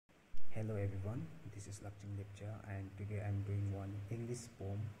Hello everyone, this is Lakshmi Lepcha and today I am doing one English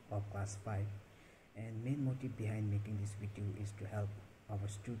poem of class 5, and main motive behind making this video is to help our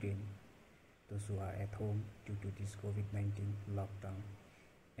students, those who are at home due to this COVID-19 lockdown.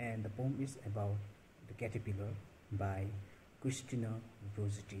 And the poem is about The Caterpillar by Christina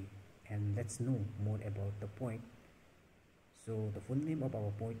Rossetti, and let's know more about the poet. So the full name of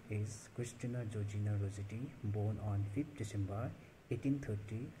our poet is Christina Georgina Rossetti, born on 5th December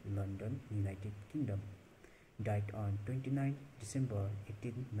 1830, London, United Kingdom. Died on 29 December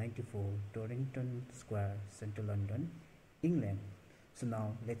 1894, Torrington Square, Central London, England. So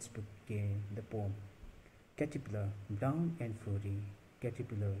now let's begin the poem. Caterpillar, brown and furry,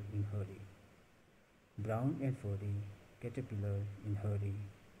 caterpillar in hurry. Brown and furry, caterpillar in hurry.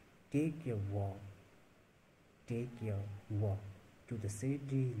 Take your walk to the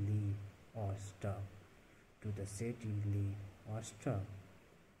shady leaf or stump, to the shady leaf or stump,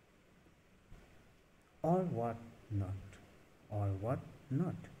 or what not,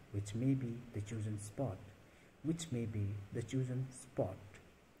 which may be the chosen spot,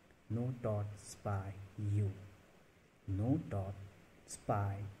 No thought spy you, no thought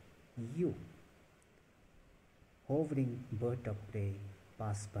spy you. Hovering bird of prey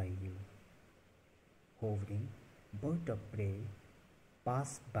pass by you, hovering bird of prey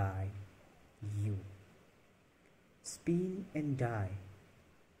pass by you. Spin and die,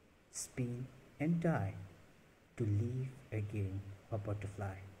 to live again a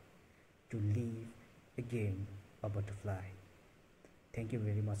butterfly, Thank you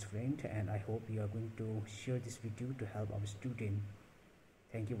very much friend, and I hope you are going to share this video to help our student.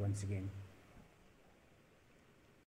 Thank you once again.